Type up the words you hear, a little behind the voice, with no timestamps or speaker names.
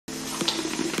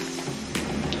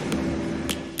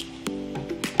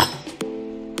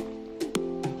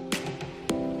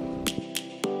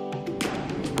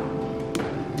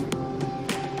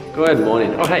Good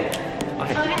morning. Oh hey. Oh,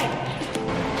 hey.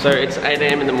 Okay. So it's 8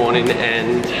 AM in the morning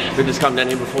and we've just come down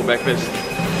here before breakfast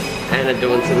and are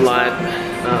doing some light,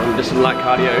 just some light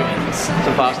cardio,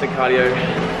 some faster cardio,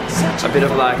 a bit of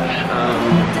like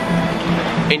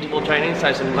interval training,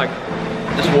 so some like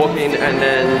just walking and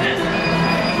then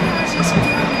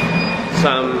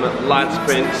some light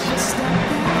sprints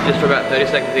just for about 30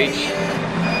 seconds each,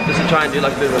 just to try and do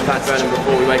like a bit of a fat burning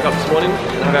before we wake up this morning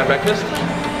and have our breakfast.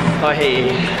 Oh hey,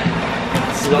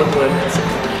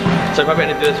 so probably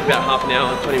going to do this for about half an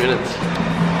hour, 20 minutes,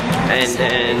 and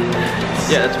then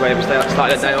yeah, that's the way we start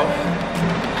that day off.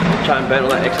 Try and burn all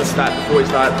that excess fat before we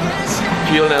start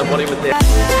fueling our body with it.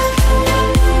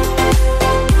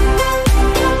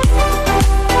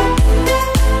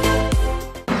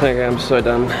 Okay, I'm so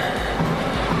done.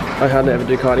 I hardly ever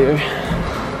do cardio,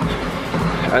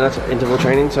 and that's interval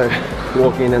training, so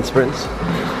walking and sprints,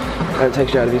 and it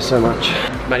takes you out of you so much.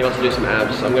 Maddie wants to do some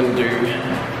abs, so I'm going to do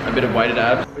a bit of weighted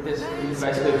abs. With this, you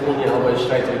basically pull your elbows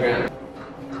straight to the ground.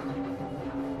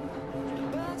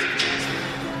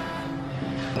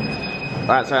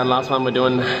 Alright, so our last one we're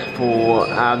doing for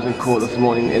abs and core this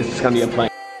morning is just going to be a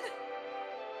plank.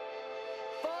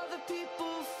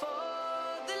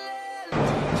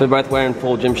 So we're both wearing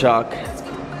full Gymshark.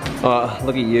 Oh,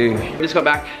 look at you. We just got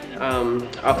back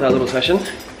after our little session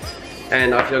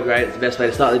and I feel great. It's the best way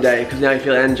to start the day because now you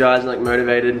feel energized and like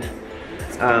motivated.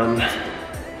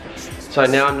 So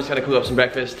now I'm just going to cook up some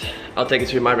breakfast. I'll take you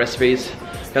through my recipes.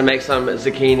 Gonna make some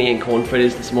zucchini and corn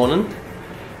fritters this morning.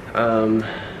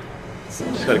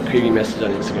 Just got a creepy message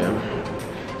on Instagram.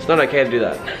 It's not okay to do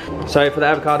that. So for the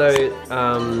avocado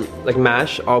like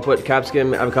mash, I'll put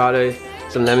capsicum, avocado,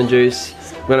 some lemon juice.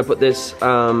 I'm gonna put this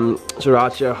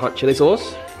sriracha hot chili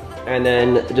sauce, and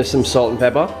then just some salt and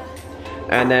pepper.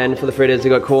 And then for the fritters, I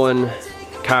got corn,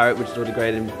 carrot, which is already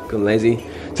grated because I'm lazy,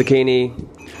 zucchini.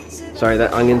 Sorry,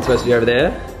 that onion's supposed to be over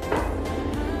there.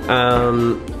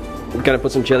 I'm gonna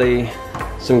put some chili,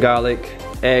 some garlic,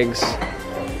 eggs,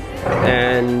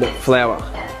 and flour,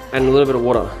 and a little bit of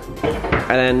water.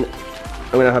 And then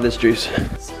I'm gonna have this juice.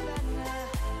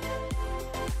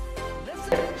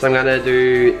 So I'm gonna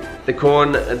do the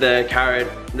corn, the carrot,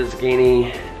 the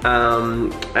zucchini,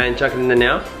 and chuck it in there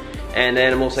now. And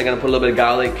then I'm also gonna put a little bit of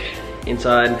garlic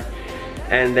inside,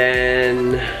 and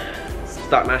then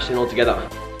start mashing it all together.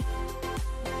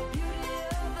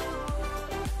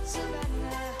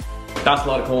 That's a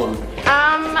lot of corn.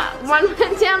 One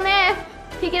went down there.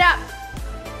 Pick it up.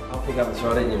 I'll pick up and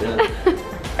throw it in a minute.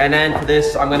 And then for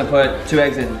this, I'm gonna put 2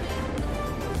 eggs in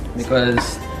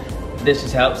because this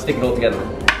just helps stick it all together.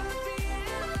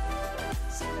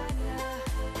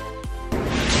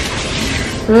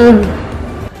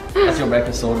 That's your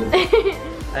breakfast sorted.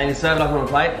 And you serve it up on a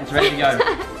plate, it's ready to go.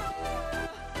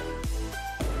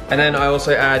 And then I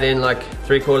also add in like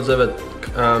 3/4 of a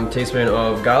teaspoon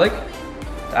of garlic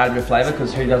to add a bit of flavour,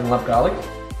 because who doesn't love garlic?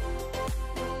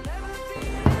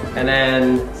 And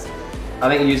then I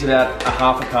think you use about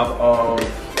 1/2 cup of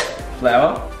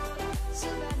flour.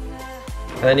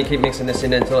 And then you keep mixing this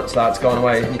in until it starts going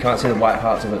away. You can't see the white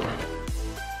parts of it.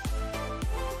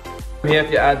 Here,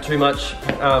 if you add too much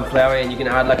flour in, you can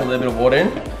add like a little bit of water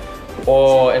in.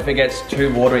 Or if it gets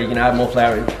too watery, you can add more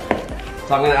flour in.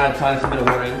 So I'm going to add a tiny bit of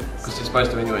water in, because you're supposed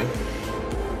to anyway.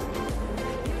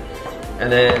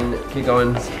 And then keep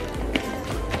going.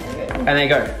 And there you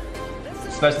go.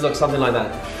 It's supposed to look something like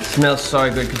that. It smells so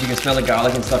good because you can smell the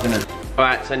garlic and stuff in it.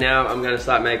 Alright, so now I'm going to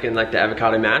start making like the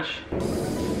avocado mash.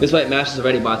 This way it mashes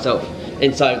already by itself,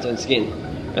 inside its own skin.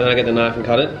 And then I get the knife and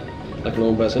cut it, like a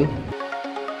normal person.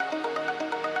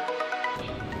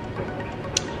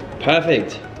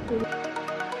 Perfect!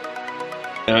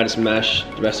 Now I just mash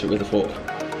the rest of it with a fork.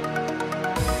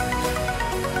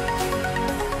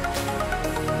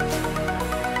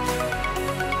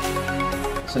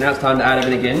 So now it's time to add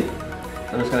everything in.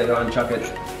 I'm just going to go and chuck it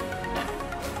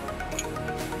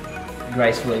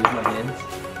gracefully with my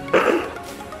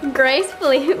hands.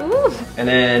 Gracefully, ooh. And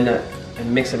then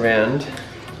mix it around.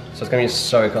 So it's going to be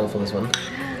so colourful, this one.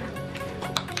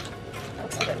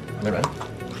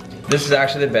 This is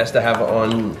actually the best to have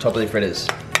on top of the fritters.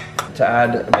 To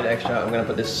add a bit extra, I'm going to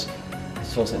put this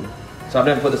sauce in. So I've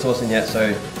never put the sauce in yet, so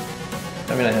I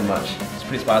don't really have much. It's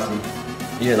pretty spicy.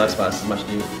 You don't like spice as much,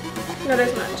 do you? Not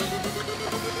as much.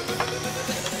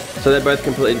 So they're both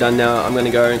completely done now. I'm going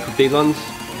to go and cook these ones.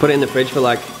 Put it in the fridge for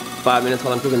like 5 minutes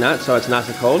while I'm cooking that, so it's nice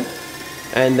and cold.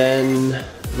 And then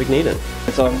we can eat it.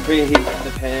 So I'm preheat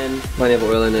the pan, plenty of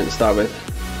oil in it to start with.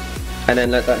 And then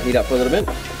let that heat up for a little bit.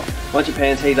 Once your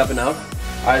pan's heated up enough,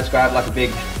 I just grab like a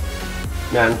big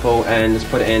mountain full and just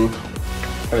put it in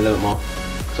a little bit more.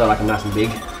 So like a nice and big.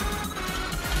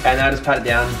 And then I just pat it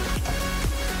down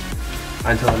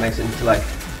until it makes it into like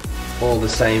all the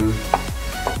same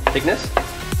thickness.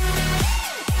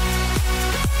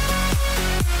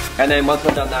 And then once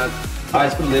I've done that, I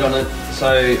just put a lid on it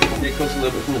so it cooks a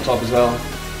little bit from the top as well.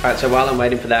 Alright, so while I'm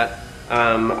waiting for that,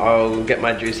 I'll get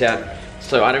my juice out.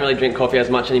 So I don't really drink coffee as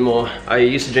much anymore. I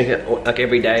used to drink it like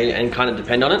every day and kind of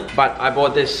depend on it. But I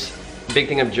bought this big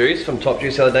thing of juice from Top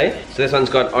Juice the other day. So this one's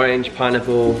got orange,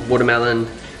 pineapple, watermelon,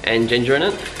 and ginger in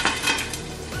it.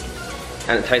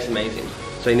 And it tastes amazing.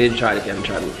 So you need to try it if you haven't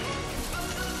tried it.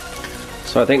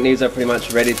 So I think these are pretty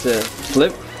much ready to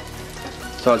flip.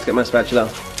 So let's get my spatula.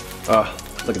 Oh,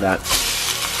 look at that.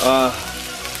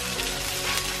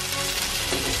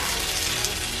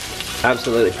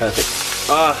 Absolutely perfect.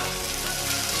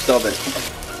 Stop it.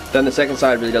 Then the second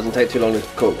side really doesn't take too long to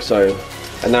cook, so,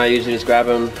 and now I usually just grab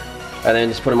them and then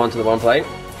just put them onto the one plate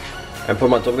and put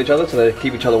them on top of each other so they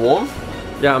keep each other warm.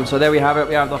 Yeah, so there we have it.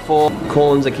 We have the 4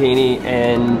 corn, zucchini,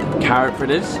 and carrot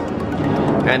fritters,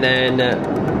 and then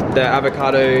the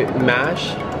avocado mash,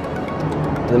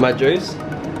 and then my juice.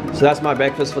 So that's my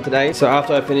breakfast for today. So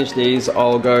after I finish these,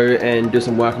 I'll go and do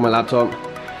some work on my laptop.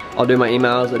 I'll do my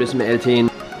emails, I'll do some editing.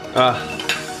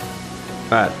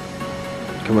 Alright,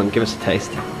 come on, give us a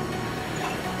taste.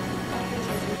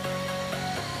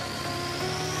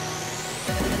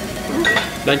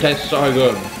 That tastes so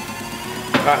good.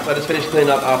 Alright, so I just finished cleaning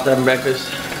up after having breakfast.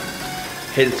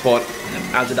 Hit the spot,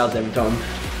 as it does every time.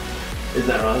 Isn't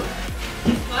that right?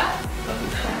 What?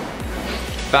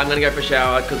 But I'm gonna go for a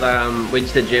shower because we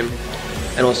just did gym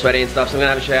and all sweaty and stuff. So I'm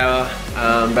gonna have a shower,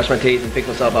 brush my teeth and pick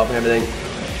myself up and everything.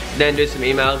 Then do some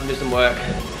emails and do some work.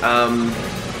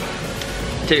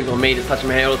 Typical me, just touching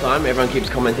my hair all the time. Everyone keeps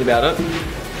commenting about it.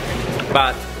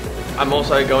 But I'm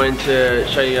also going to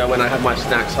show you when I have my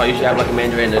snacks. So I usually have like a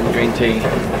mandarin and green tea.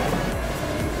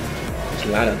 It's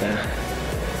loud out there.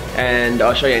 And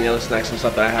I'll show you any other snacks and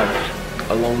stuff that I have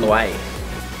along the way.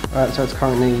 Alright, so it's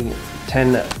currently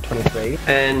 10:23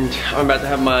 and I'm about to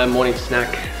have my morning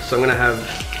snack. So I'm gonna have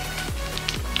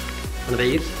one of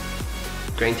these,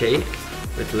 green tea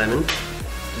with lemon.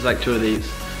 Just like 2 of these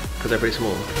because they're pretty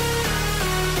small.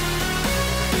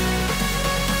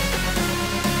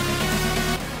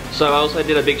 So I also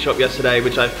did a big shop yesterday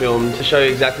which I filmed to show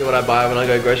you exactly what I buy when I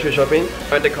go grocery shopping.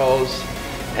 I went to Coles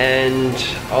and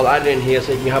I'll add it in here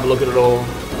so you can have a look at it all.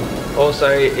 Also,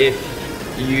 if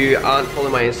you aren't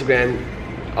following my Instagram,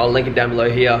 I'll link it down below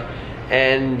here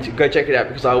and go check it out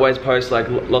because I always post like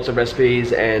lots of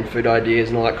recipes and food ideas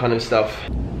and all that kind of stuff.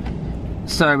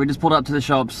 So we just pulled up to the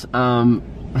shops.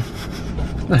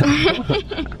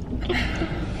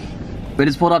 We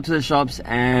just pulled up to the shops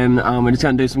and we're just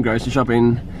gonna do some grocery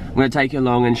shopping. I'm gonna take you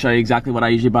along and show you exactly what I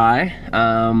usually buy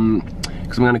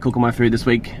because I'm gonna cook all my food this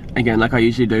week again like I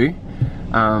usually do,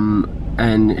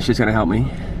 and it's just gonna help me.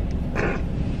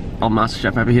 Old master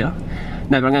chef over here.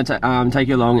 No, but I'm going to take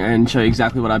you along and show you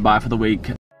exactly what I buy for the week.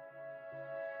 You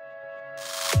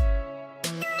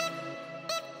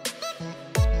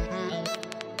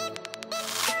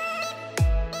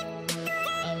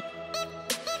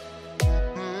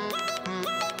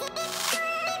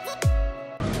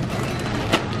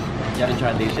haven't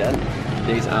tried these yet?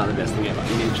 These are the best thing ever.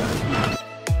 You need to try them.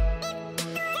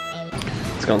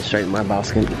 It's gone straight in my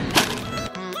basket.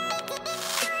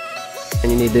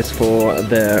 And you need this for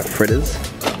the fritters.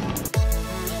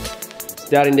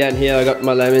 Starting down here, I got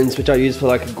my lemons, which I use for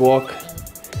like a guac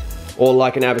or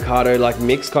like an avocado like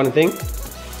mix kind of thing.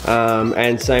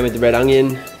 And same with the red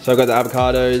onion. So I got the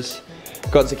avocados,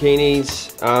 got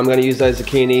zucchinis. I'm going to use those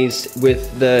zucchinis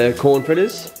with the corn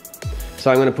fritters.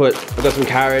 So I've got some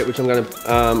carrot, which I'm going to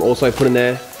also put in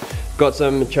there. Got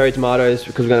some cherry tomatoes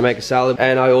because we're going to make a salad.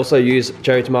 And I also use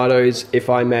cherry tomatoes if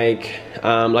I make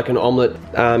like an omelette.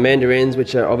 Mandarins,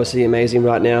 which are obviously amazing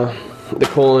right now. The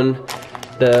corn,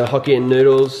 the Hokkien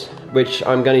noodles, which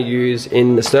I'm going to use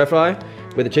in the stir fry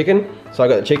with the chicken. So I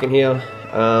got the chicken here.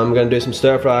 I'm going to do some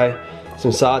stir fry,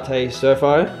 some satay stir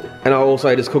fry. And I'll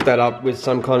also just cook that up with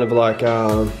some kind of like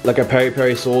a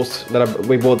peri-peri sauce that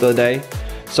we bought the other day.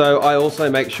 So I also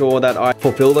make sure that I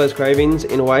fulfill those cravings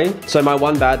in a way. So my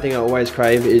one bad thing I always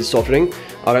crave is soft drink.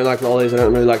 I don't like lollies, I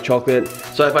don't really like chocolate.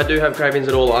 So if I do have cravings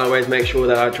at all, I always make sure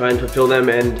that I try and fulfill them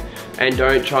and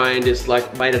don't try and just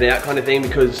like wait it out kind of thing,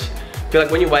 because I feel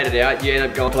like when you wait it out, you end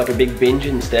up going for like a big binge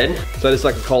instead. So just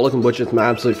like a cold looking butcher is my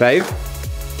absolute fave.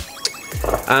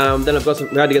 Then I've got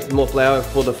we had to get some more flour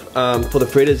for the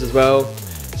fritters as well.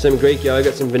 Some Greek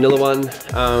yogurt, some vanilla one.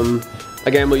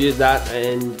 Again, we'll use that,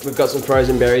 and we've got some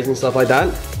frozen berries and stuff like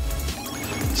that.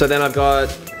 So then I've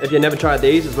got, if you've never tried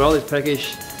these as well, these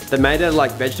Turkish, they're made out of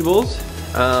like vegetables,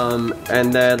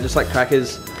 and they're just like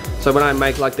crackers. So when I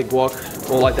make like the guac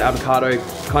or like the avocado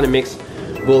kind of mix,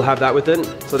 we'll have that with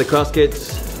it. So the crust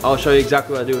kits, I'll show you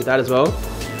exactly what I do with that as well.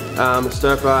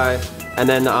 Stir fry, and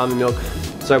then the almond milk.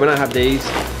 So when I have these,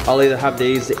 I'll either have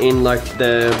these in like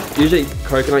the, usually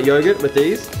coconut yogurt with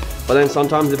these, but then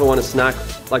sometimes if I want a snack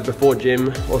like before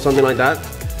gym or something like that,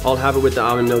 I'll have it with the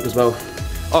almond milk as well.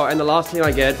 Oh, and the last thing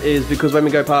I get is, because when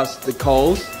we go past the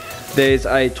Coles, there's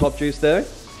a top juice there,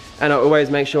 and I always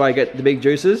make sure I get the big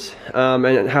juices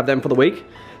and have them for the week.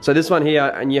 So this one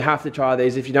here, and you have to try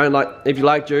these. If you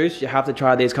like juice, you have to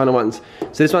try these kind of ones.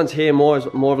 So this one's here more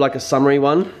of like a summery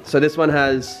one. So this one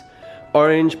has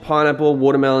orange, pineapple,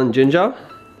 watermelon, ginger,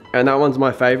 and that one's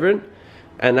my favorite.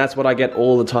 And that's what I get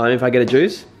all the time if I get a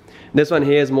juice. This one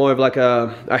here is more of like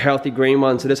a healthy green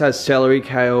one. So this has celery,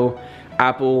 kale,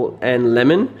 apple, and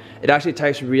lemon. It actually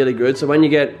tastes really good. So when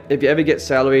if you ever get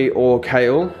celery or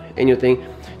kale in your thing,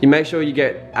 you make sure you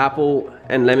get apple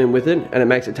and lemon with it, and it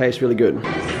makes it taste really good.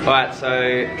 Alright, so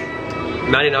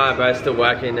Maddie and I are both still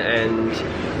working, and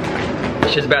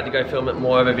she's about to go film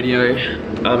more of a video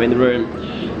in the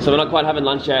room. So we're not quite having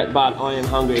lunch yet, but I am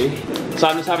hungry. So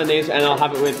I'm just having these, and I'll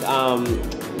have it with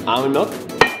almond milk.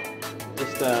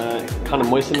 Just kind of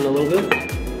moisten it a little bit.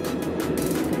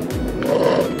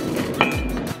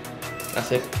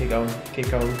 That's it. Keep going, keep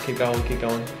going, keep going, keep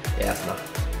going. Yeah, that's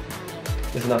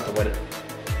enough. There's enough to wet it.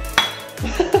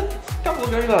 Stop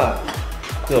looking at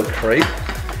that. Little creep.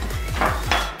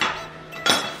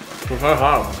 It's so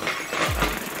hard.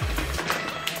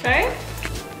 Okay.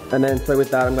 And then, so with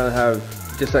that, I'm gonna have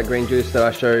just that green juice that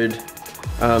I showed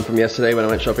from yesterday when I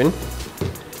went shopping.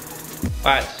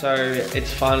 Alright, so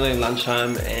it's finally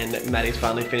lunchtime and Maddie's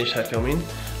finally finished her filming.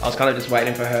 I was kind of just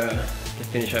waiting for her to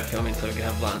finish her filming so we could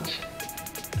have lunch.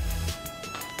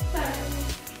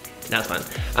 That's fine.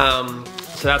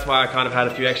 So that's why I kind of had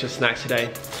a few extra snacks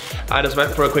today. I just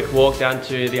went for a quick walk down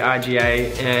to the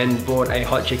IGA and bought a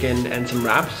hot chicken and some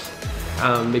wraps.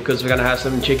 Because we're gonna have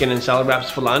some chicken and salad wraps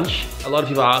for lunch. A lot of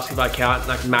people ask if I count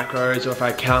like macros, or if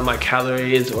I count my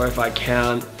calories, or if I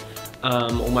count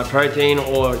all my protein,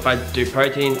 or if I do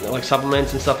protein like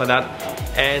supplements and stuff like that.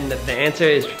 And the answer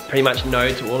is pretty much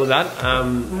no to all of that.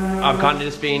 I've kind of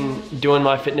just been doing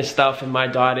my fitness stuff and my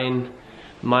dieting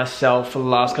myself for the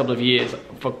last couple of years,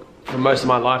 for most of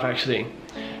my life actually.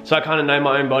 So I kind of know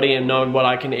my own body and know what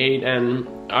I can eat, and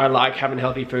I like having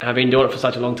healthy food. I've been doing it for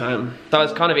such a long time. So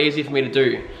it's kind of easy for me to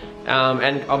do.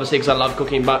 And obviously because I love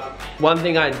cooking, but one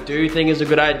thing I do think is a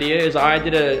good idea is I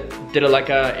did a like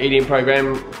a eating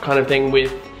program kind of thing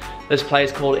with this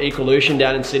place called Equalution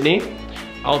down in Sydney.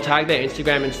 I'll tag their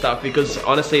Instagram and stuff, because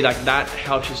honestly like that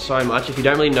helps you so much if you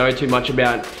don't really know too much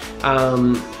about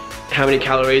how many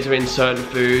calories are in certain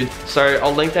foods. So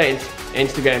I'll link their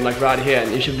Instagram like right here,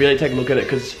 and you should really take a look at it,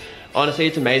 because honestly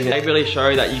it's amazing. They really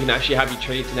show that you can actually have your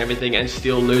treats and everything and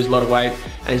still lose a lot of weight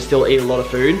and still eat a lot of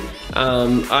food.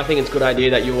 I think it's a good idea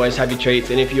that you always have your treats,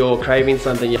 and if you're craving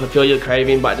something, you fulfill your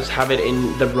craving, but just have it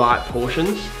in the right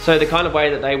portions. So the kind of way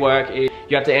that they work is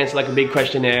you have to answer like a big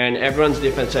questionnaire, and everyone's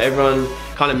different, so everyone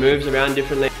kind of moves around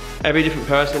differently. Every different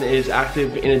person is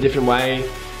active in a different way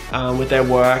with their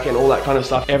work and all that kind of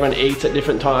stuff. Everyone eats at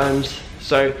different times,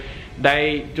 so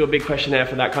they do a big questionnaire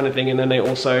for that kind of thing, and then they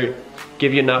also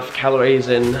give you enough calories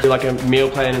and do like a meal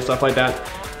plan and stuff like that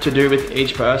to do with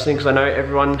each person, because I know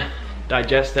everyone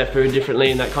digests their food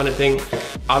differently and that kind of thing.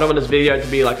 I don't want this video to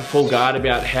be like a full guide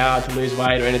about how to lose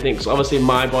weight or anything, because obviously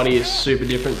my body is super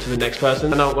different to the next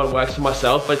person. I know what works for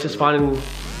myself, but it's just finding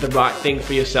the right thing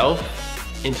for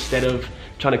yourself instead of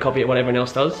trying to copy what everyone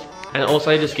else does. And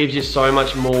also it just gives you so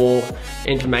much more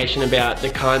information about the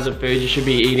kinds of food you should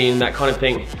be eating, that kind of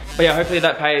thing. But yeah, hopefully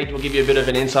that page will give you a bit of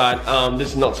an insight. This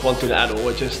is not sponsored at all,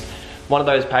 it's just one of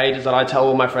those pages that I tell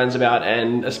all my friends about,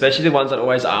 and especially the ones that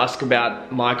always ask about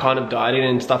my kind of dieting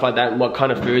and stuff like that, and what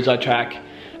kind of foods I track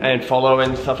and follow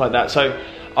and stuff like that. So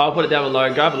I'll put it down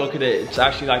below, go have a look at it. It's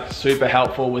actually like super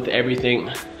helpful with everything.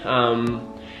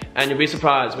 And you'll be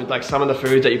surprised with like some of the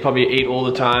foods that you probably eat all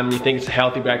the time. You think it's a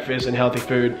healthy breakfast and healthy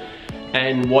food,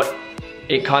 and what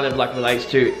it kind of like relates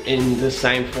to in the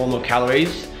same form of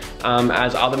calories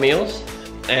as other meals.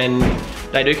 And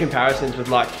they do comparisons with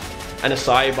like an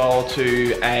acai bowl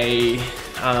to a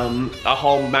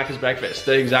whole Macca's breakfast,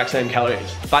 the exact same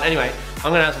calories. But anyway,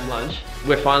 I'm gonna have some lunch.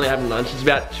 We're finally having lunch. It's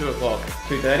about 2 o'clock,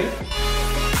 2:30.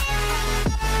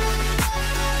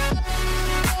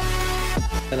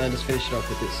 And I just finish it off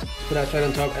with this. Put our plate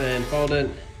on top and then fold it,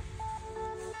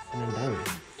 and then done.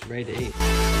 It's ready to eat.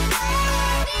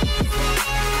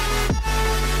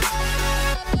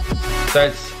 So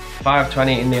it's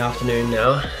 5:20 in the afternoon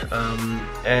now,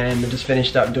 and I just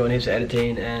finished up doing his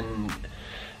editing and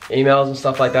emails and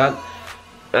stuff like that.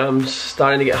 I'm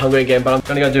starting to get hungry again, but I'm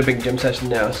gonna go do a big gym session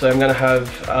now. So I'm gonna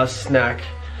have a snack,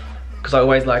 because I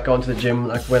always like going to the gym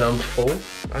like when I'm full.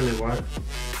 I don't know why.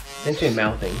 It's actually a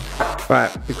mouth thing.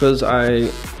 Right, because I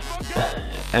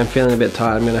am feeling a bit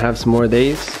tired, I'm gonna have some more of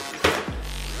these.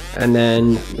 And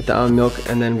then with the almond milk,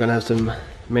 and then I'm gonna have some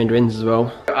mandarins as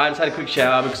well. I just had a quick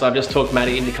shower because I've just talked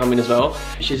Maddie into coming as well.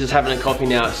 She's just having a coffee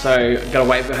now, so gotta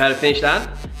wait for her to finish that,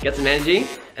 get some energy,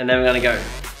 and then we're gonna go.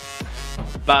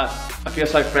 But I feel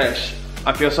so fresh.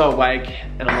 I feel so awake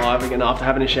and alive again after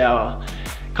having a shower.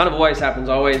 Kind of always happens.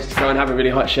 I always go and have a really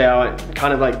hot shower and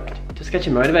kind of like just get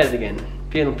you motivated again.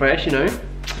 Feeling fresh, you know?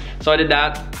 So I did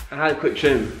that. I had a quick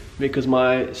trim because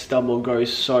my stubble will grow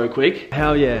so quick.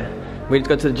 Hell yeah. We just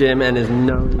got to the gym and there's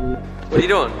no... What are you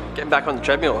doing? Getting back on the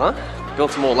treadmill, huh? Doing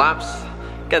some more laps?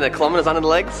 Getting the kilometers under the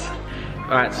legs?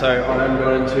 Alright, so I'm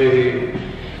going to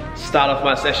start off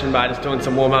my session by just doing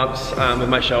some warm-ups with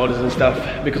my shoulders and stuff.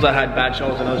 Because I had bad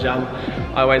shoulders when I was young,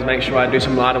 I always make sure I do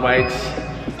some lighter weights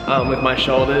with my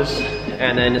shoulders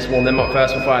and then just warm them up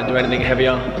first before I do anything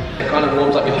heavier. It kind of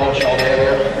warms up your whole shoulder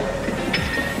area,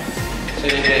 so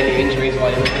you don't get any injuries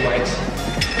while you're lifting weights.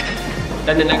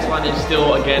 Then the next one is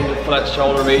still again for that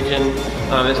shoulder region.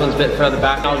 This one's a bit further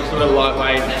back. I'll just do a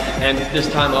lightweight, and this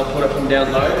time I'll put it from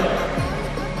down low.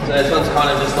 So this one's kind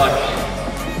of just like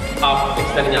up,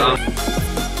 extending your arm.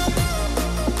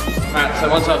 Alright, so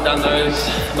once I've done those,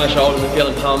 my shoulders are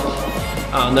feeling pumped.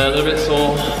 They're a little bit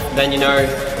sore. Then you know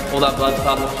all that blood's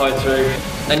starting to flow through.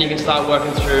 Then you can start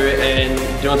working through and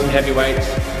doing some heavy weights,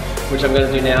 which I'm going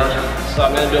to do now. So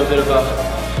I'm going to do a bit of a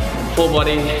full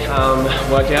body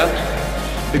workout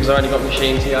because I already got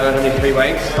machines here. I don't have any free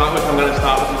weights. I'm going to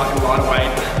start with like a lighter weight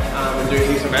and do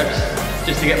heaps of reps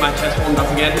just to get my chest warmed up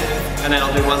again. And then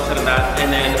I'll do one set of that,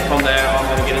 and then from there I'm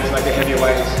going to get into like the heavier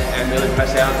weights and really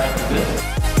press out this.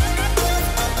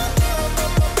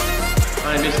 I'm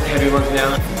going to do some heavy ones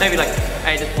now, maybe like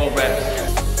 8 to 12 reps.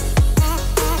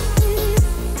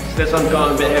 So this one's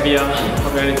going a bit heavier.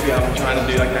 I'm going to be able to try to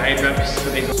do like the 8 reps for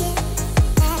these.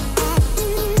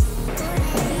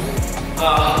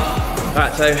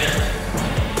 Alright, so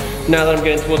now that I'm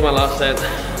getting towards my last set,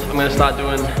 I'm going to start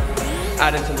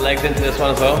adding some legs into this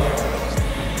one as well.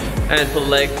 And for the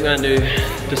legs, I'm going to do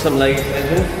just some leg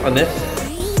extensions on this.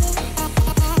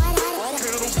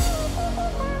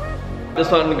 This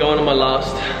one I'm going on my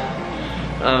last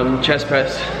chest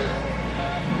press.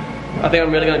 I think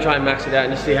I'm really going to try and max it out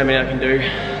and just see how many I can do.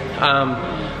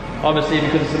 Obviously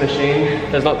because it's a machine,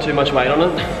 there's not too much weight on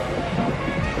it.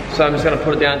 So I'm just going to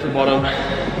put it down to the bottom,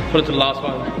 put it to the last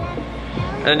one,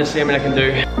 and then just see how many I can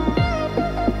do.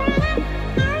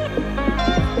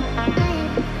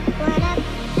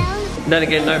 Then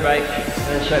again, no break, and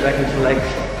then straight back into the legs.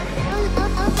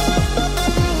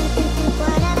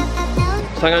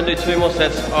 So I'm going to do 2 more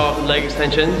sets of leg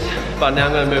extensions, but now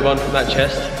I'm going to move on from that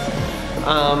chest.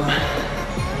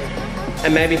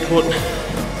 And maybe so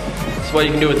what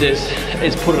you can do with this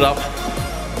is put it up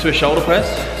to a shoulder press,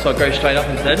 so it goes straight up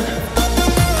instead.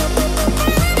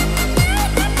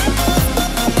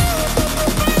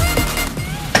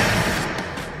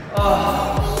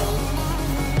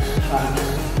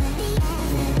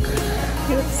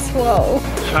 Whoa.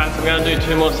 Alright, so I'm going to do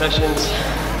 2 more sessions.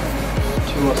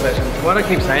 2 more sessions. Why do I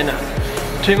keep saying that?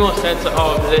 2 more sets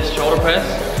of this shoulder press.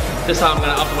 This time I'm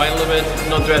going to up the weight a little bit,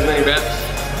 not do as many reps.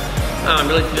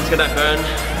 Really just get that burn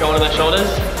going on the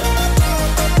shoulders.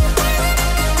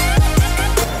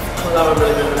 That one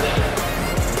really good.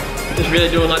 Just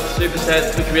really doing like the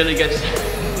supersets, which really gets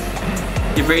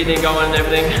your breathing going and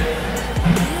everything.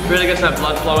 Really gets that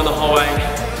blood flowing the whole way.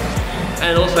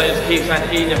 And also just keeps that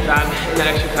heat in your fat, in that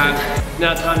extra fat.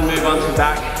 Now it's time to move on to the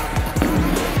back.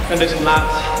 Gonna do some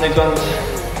laps, these ones,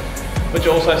 which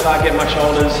also start getting my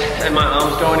shoulders and my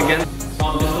arms going again. So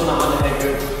I'm just doing the underhead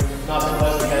grip, nice and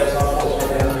close together so I pull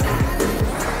straight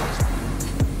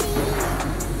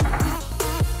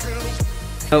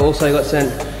down. I also got sent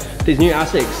these new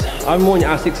Asics. I've worn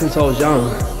Asics since I was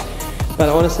young, but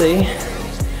honestly,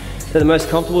 they're the most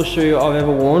comfortable shoe I've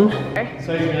ever worn.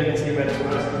 So you really can see where it's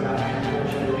most of the back.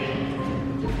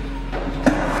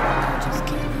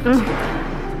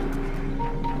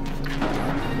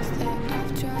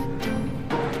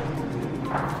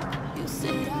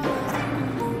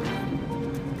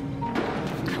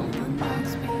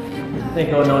 Thank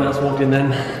God no one else walked in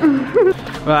then.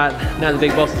 Right, now the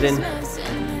big boss is in,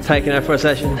 taking her for a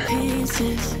session. Let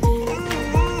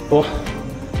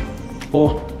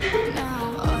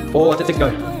it go.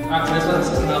 Alright, so this one's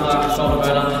just another shoulder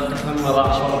burner. This one's my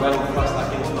last shoulder burner before I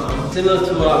start getting some arms. Similar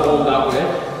to what I warmed up with.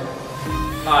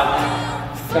 So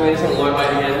I'm going to do some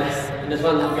lightweight again. And this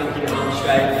one I'm going to keep my arms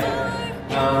straight.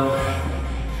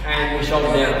 and we shoulder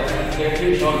down. Yeah,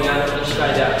 keep shoulder down and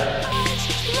straight out.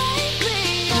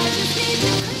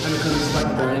 And because it's like a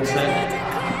burning snake,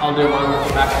 I'll do one with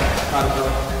the back part of the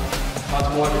parts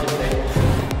more of a different thing.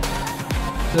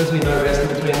 So there's been no rest in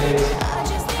between these,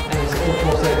 and it's all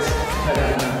 4 sets. Straight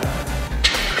down now.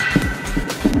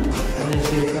 And then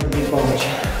see it's got a big bulge.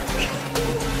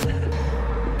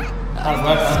 How's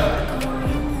work, huh?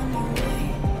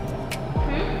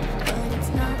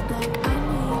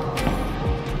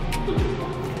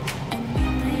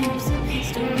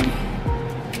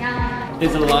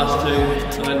 These are the last 2,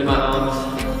 so I'm going to do my arms.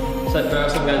 So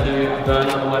first I'm going to do a burn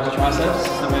up on my triceps.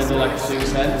 So I'm going to do like 2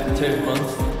 sets, 2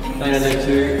 ones. Then I'm going to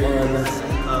do 2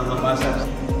 on my biceps.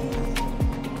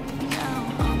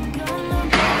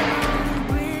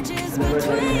 And then rotate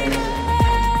the hands.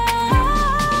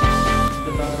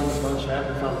 The back one's going straight up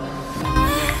the front.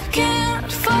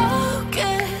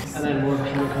 And then more of a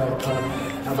hammer curl, kind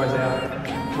of elbows out,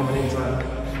 coming inside.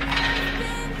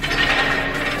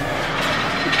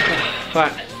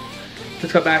 Right,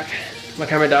 just got back, my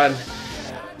camera died,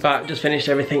 but just finished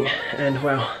everything and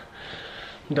well,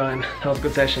 I'm dying. That was a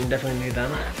good session, definitely need that.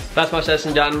 That's my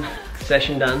session done,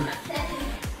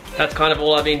 That's kind of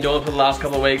all I've been doing for the last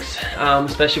couple of weeks,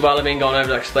 especially while I've been going over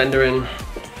to like Splendor and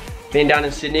being down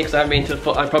in Sydney because I haven't been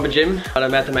to a proper gym. But I'm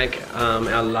about to make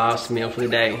our last meal for the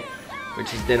day,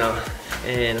 which is dinner,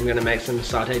 and I'm gonna make some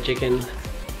satay chicken,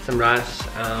 some rice,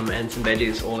 and some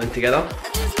veggies all in together.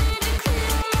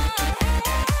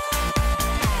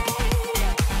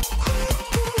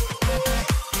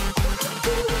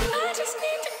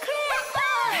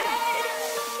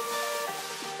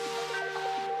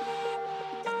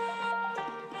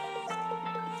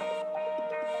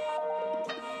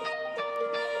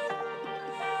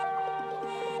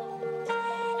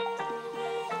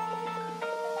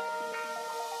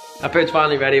 Our food's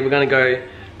finally ready. We're gonna go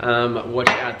watch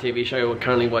our TV show. We're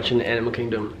currently watching Animal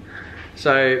Kingdom.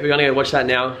 So we're gonna go watch that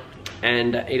now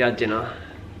and eat our dinner.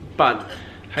 But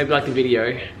hope you like the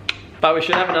video. But we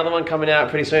should have another one coming out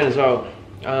pretty soon as well.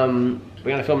 We're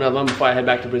gonna film another one before I head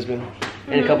back to Brisbane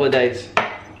in a couple of days.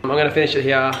 I'm gonna finish it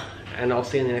here and I'll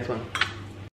see you in the next one.